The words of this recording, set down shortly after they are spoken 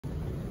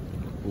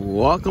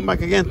Welcome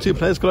back again to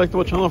Playdays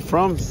Collectibles channel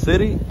from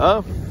city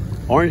of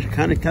Orange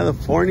County,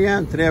 California.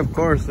 And today, of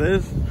course,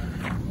 is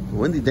a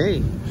windy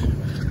day.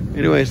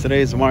 Anyways, today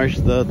is March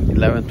the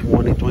 11th,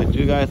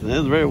 2022, guys, and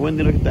it's very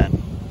windy. Look at that.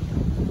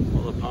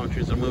 All the palm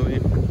trees are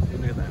moving.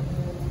 Look at that.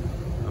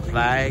 A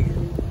flag.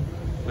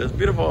 But it's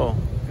beautiful,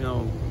 you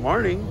know,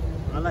 morning.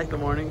 I like the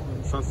morning.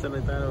 Sunset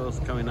like that, it was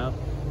coming up.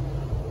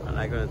 I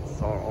like it.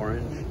 It's all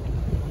orange.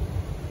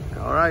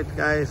 All right,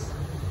 guys.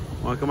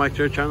 Welcome back to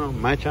your channel,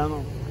 my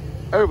channel,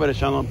 everybody's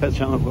channel, pet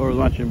channel. Whoever's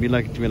watching, be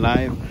lucky to be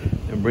live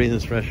and breathe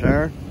this fresh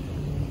air.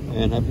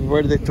 And happy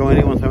birthday to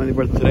anyone's having a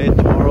birthday today,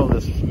 tomorrow,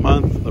 this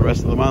month, the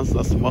rest of the month.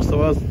 That's most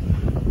of us.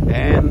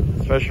 And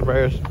special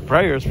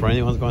prayers for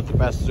anyone who's going through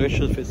bad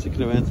situations,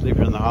 physically, mentally, if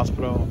you're in the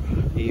hospital,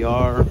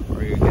 ER,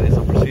 or you're getting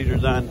some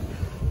procedures done.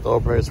 All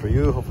prayers for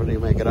you. Hopefully you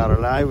make it out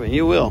alive, and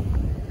you will.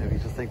 If you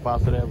just think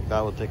positive,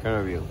 God will take care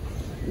of you.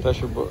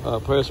 Special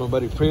prayers for my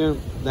buddy Priam,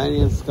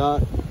 Danny, and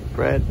Scott,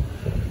 Fred,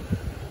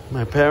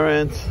 my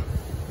parents,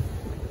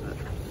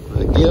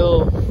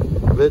 Gil,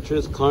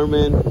 Beatrice,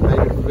 Carmen,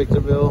 Maggie from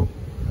Victorville,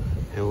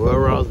 and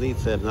whoever else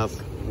needs it, and that's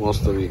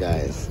most of you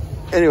guys.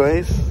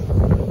 Anyways,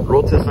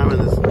 road test time in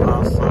this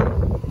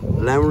awesome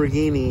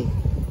Lamborghini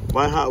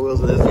by Hot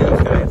Wheels. This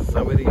used, guys.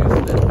 Somebody used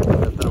it.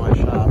 Left it in my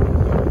shop.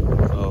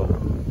 So,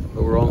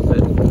 whoever owns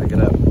it, pick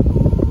it up.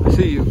 I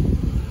see you.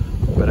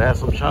 But it has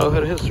some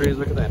childhood histories.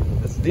 Look at that.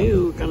 It's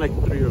new, kind of like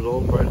 3 years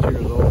old, probably 2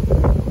 years old.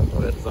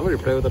 But somebody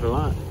played with it a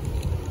lot.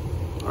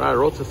 Alright,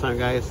 road test time,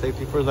 guys.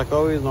 Safety first, like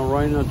always. No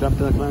running, no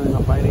jumping, no climbing, no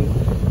fighting.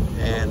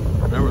 And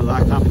remember,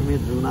 lock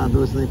compliments. Do not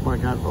do anything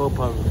park out or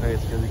public place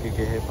because you could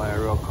get hit by a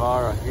real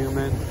car, a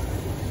human,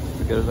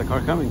 because there's a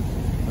car coming.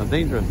 That's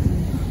dangerous.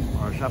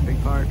 Or a shopping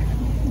cart.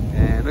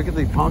 And look at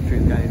the palm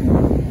trees, guys.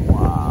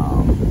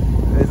 Wow.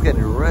 It's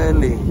getting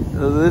really.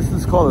 This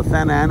is called the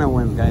Santa Ana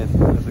winds, guys.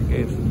 Just in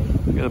case.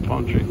 Look at the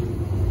palm trees.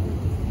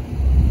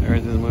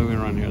 Everything's moving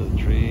around here. The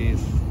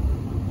trees.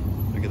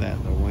 Look at that.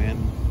 The wind.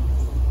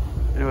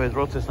 Anyways,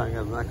 road test time,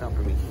 guys. Not come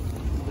for me.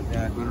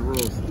 Yeah, going to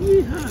rules.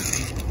 Yeehaw.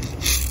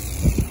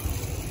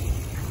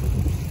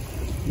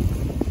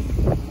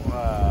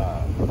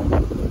 Wow.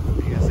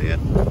 You guys see it?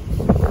 There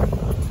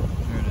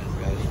it is,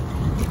 guys.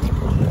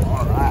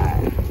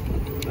 Alright.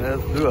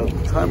 Let's do a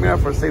time here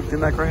for safety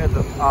neck right here at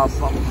this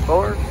awesome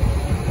store.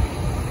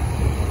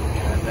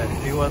 And let's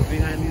see what's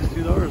behind these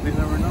two doors. We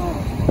never know.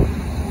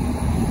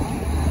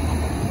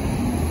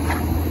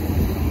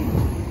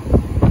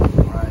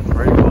 Alright, it's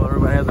very cool.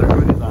 Everybody has their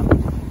hoodies on.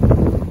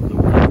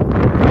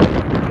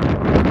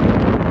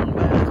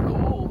 That's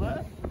cool,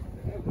 huh?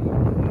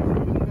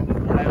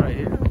 Right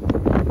here.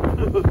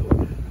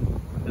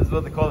 This is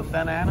what they call the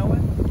Santa Ana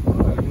wind?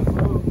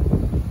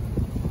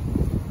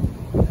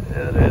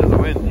 It is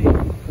windy. I'm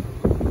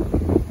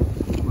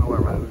gonna wear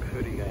my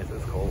hoodie, guys.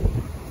 It's cold.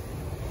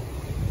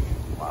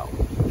 Wow.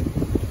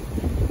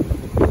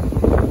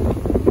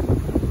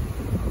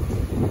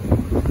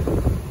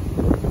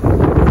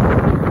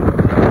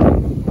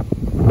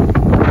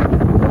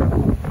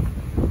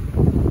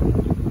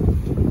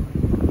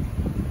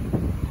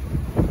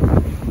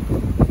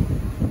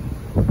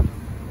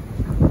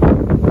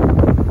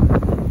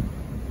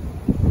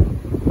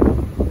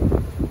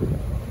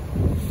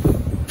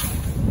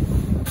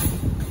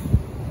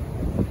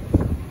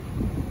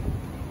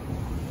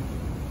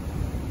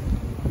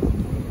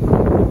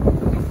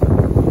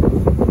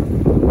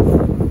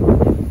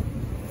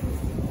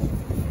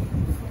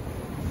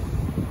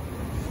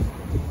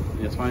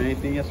 You guys find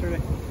anything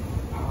yesterday?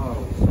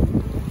 Oh.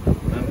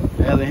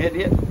 It hasn't hit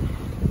yet? I'm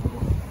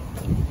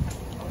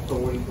still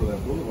waiting for that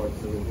boulevard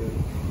to hit.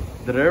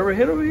 Did it ever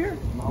hit over here?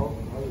 No,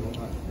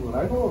 when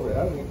I know of it,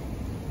 I've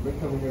been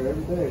coming here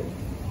every day.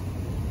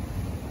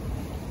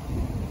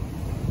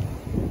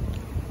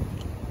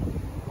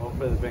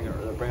 Hopefully they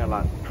bring a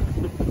lot.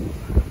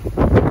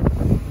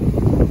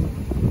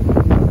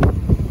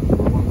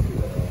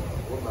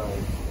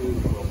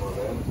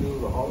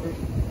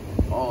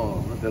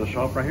 Oh, did it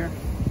show up right here?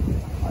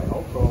 I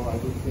hope so. I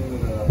just seen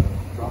it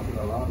dropping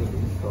a lot in the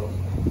East Coast.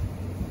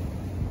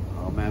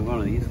 Oh man, I'm going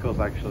to the East Coast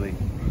actually.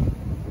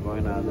 I'm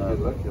going on the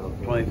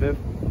 25th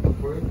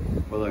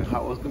for the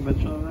Hot Wheels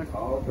convention over there.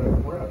 Oh, okay.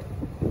 Where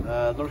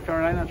at? North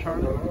Carolina,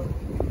 Charlotte.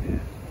 Yeah.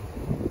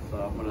 So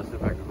I'm gonna see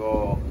if I can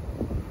go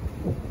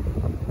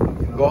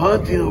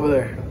hunting over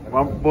there.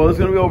 Well, there's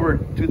gonna be over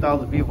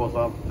 2,000 people,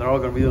 so they're all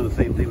gonna be doing the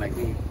same thing like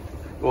me.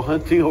 Go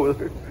hunting over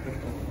there.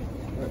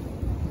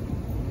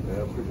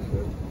 Yeah, pretty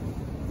good.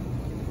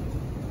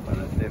 But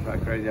if I'm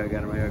crazy, I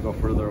gotta maybe go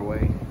further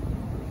away.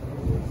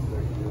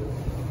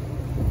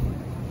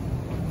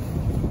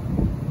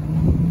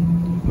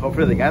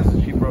 Hopefully the gas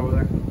is cheaper over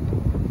there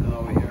than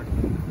over here.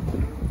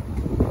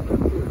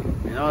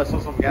 You know, I saw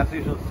some gas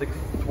stations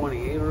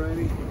 $6.28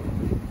 already.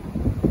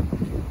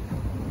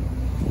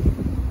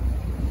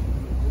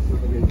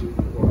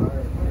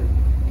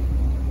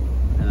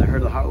 And I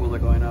heard the Hot Wheels are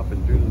going up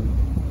in June.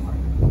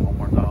 $1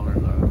 more,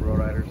 the Road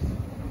Riders.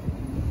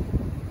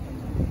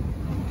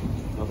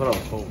 That's what I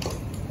was told.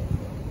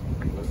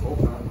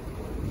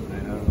 I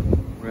know.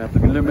 We're gonna have to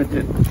be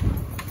limited.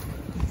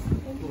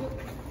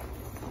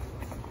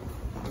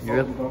 You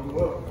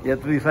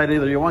have to decide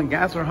either you want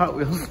gas or Hot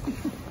Wheels.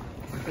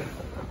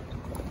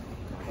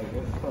 I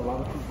guess a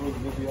lot of people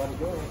will be out of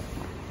gas.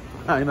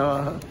 I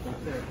know.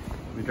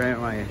 We drive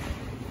my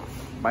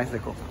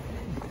bicycle.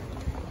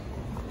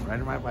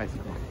 Riding my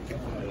bicycle.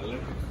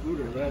 Electric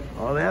scooter, right?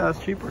 Oh yeah, that's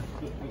cheaper.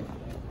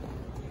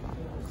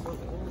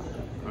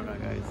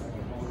 Alright guys.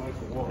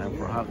 Time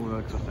for Hot Wheel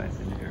exercise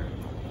in here.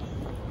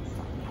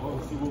 Oh,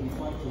 see what we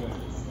find today.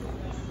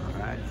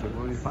 Alright, so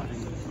what do we find?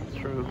 It's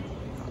true.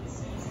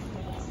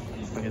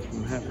 It's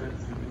from heaven.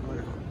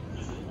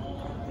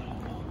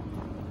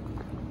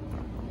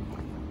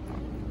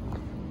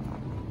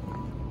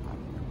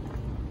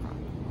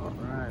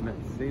 Alright,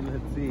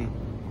 let's see.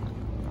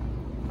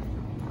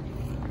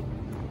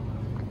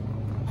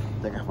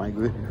 Take off my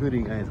good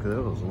hoodie, guys, because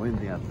it was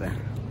windy out there.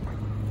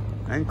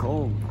 And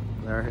cold.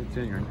 There, hits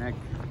you in your neck.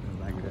 It's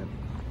not good.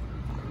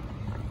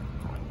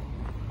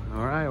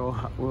 Alright, well,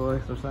 Hot Wheel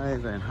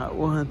exercise and Hot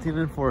Wheel hunting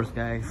in forest,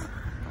 guys.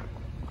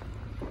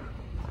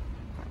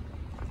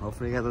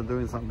 Hopefully you guys are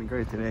doing something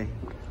great today.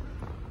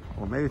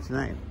 Well, maybe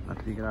tonight,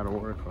 after you get out of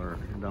work or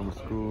you're done with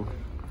school.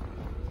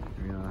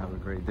 You're gonna have a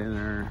great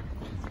dinner.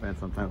 Spend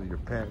some time with your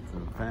pets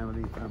and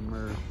family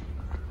members.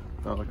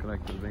 Fellow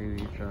collectors,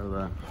 maybe share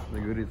the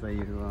goodies that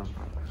you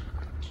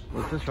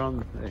well, just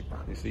showing, hey,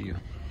 they see you.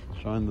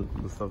 Showing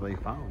the stuff that you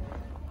found.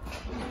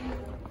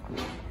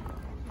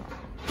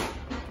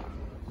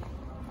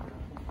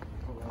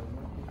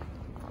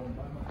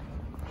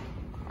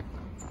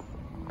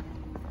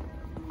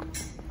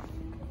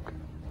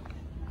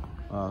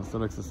 Still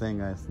looks the same,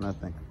 guys.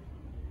 Nothing.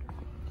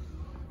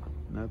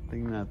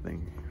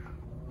 Nothing.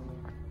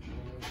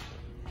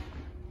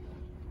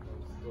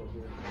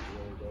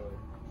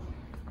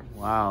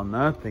 Wow,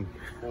 nothing.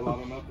 A lot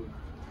of nothing.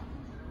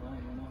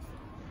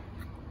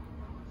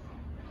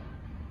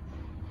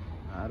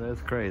 That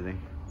is crazy.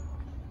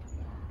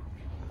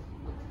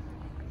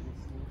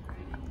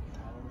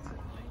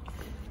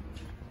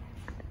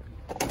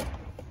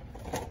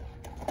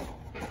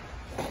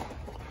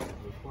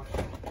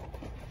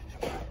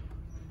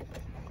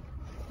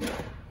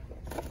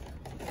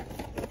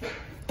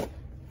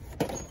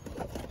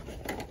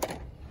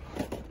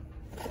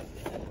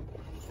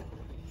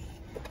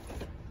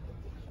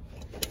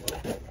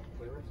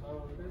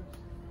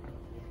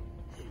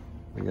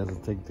 I guess I'll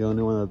take the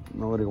only one that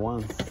nobody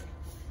wants.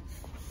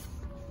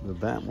 The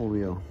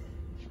Batmobile.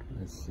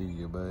 Let's see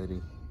you,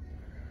 buddy.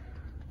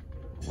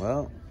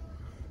 Well,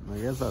 I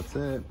guess that's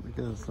it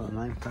because it's a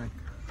 9-pack.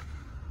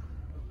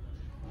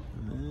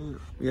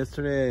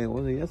 Yesterday,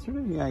 was it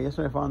yesterday? Yeah,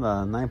 yesterday I found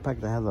a 9-pack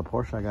that has a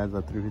Porsche, guys,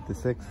 a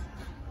 356.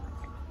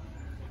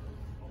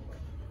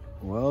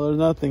 Well, there's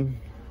nothing.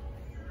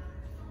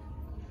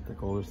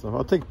 Take older stuff.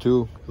 I'll take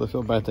 2. I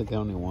feel bad taking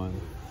only 1.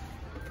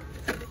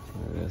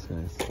 There it is,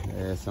 guys.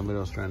 Yeah, somebody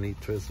was trying to eat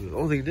Tristas.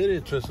 Oh, they did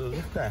eat Tristas. Look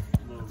at that.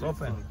 It's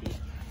open.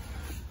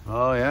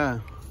 Oh, yeah.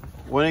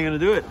 When are you going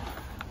to do it?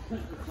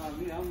 It's not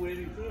me. I'm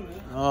waiting too,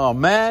 man. Oh,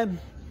 man.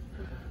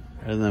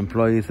 There's an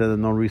employee said there's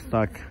no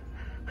restock.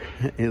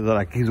 He's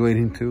like, he's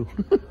waiting too.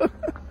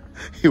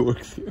 He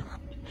works here.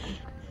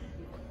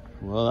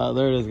 Well,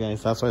 there it is,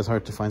 guys. That's why it's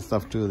hard to find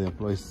stuff too. The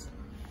employees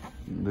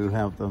do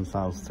help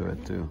themselves to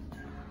it too.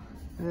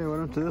 Hey, what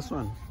happened to this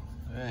one?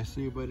 Hey, I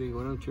see you, buddy.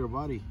 What happened to your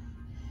body?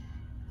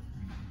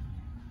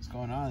 What's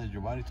going on? Did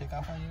your body take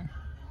off on you?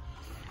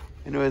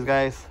 Anyways,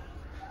 guys,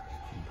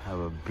 have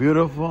a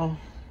beautiful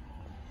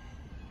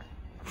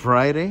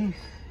Friday.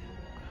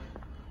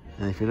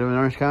 And if you live in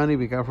Orange County,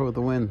 be careful with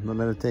the wind. Don't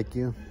let it take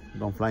you.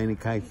 Don't fly any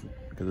kites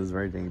because it's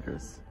very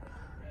dangerous.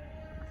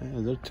 Okay,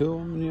 is there 2 of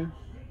them here?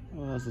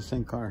 Oh, that's the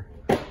same car.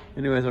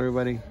 Anyways,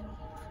 everybody,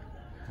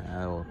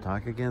 I will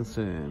talk again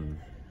soon.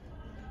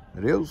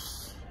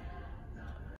 Adios.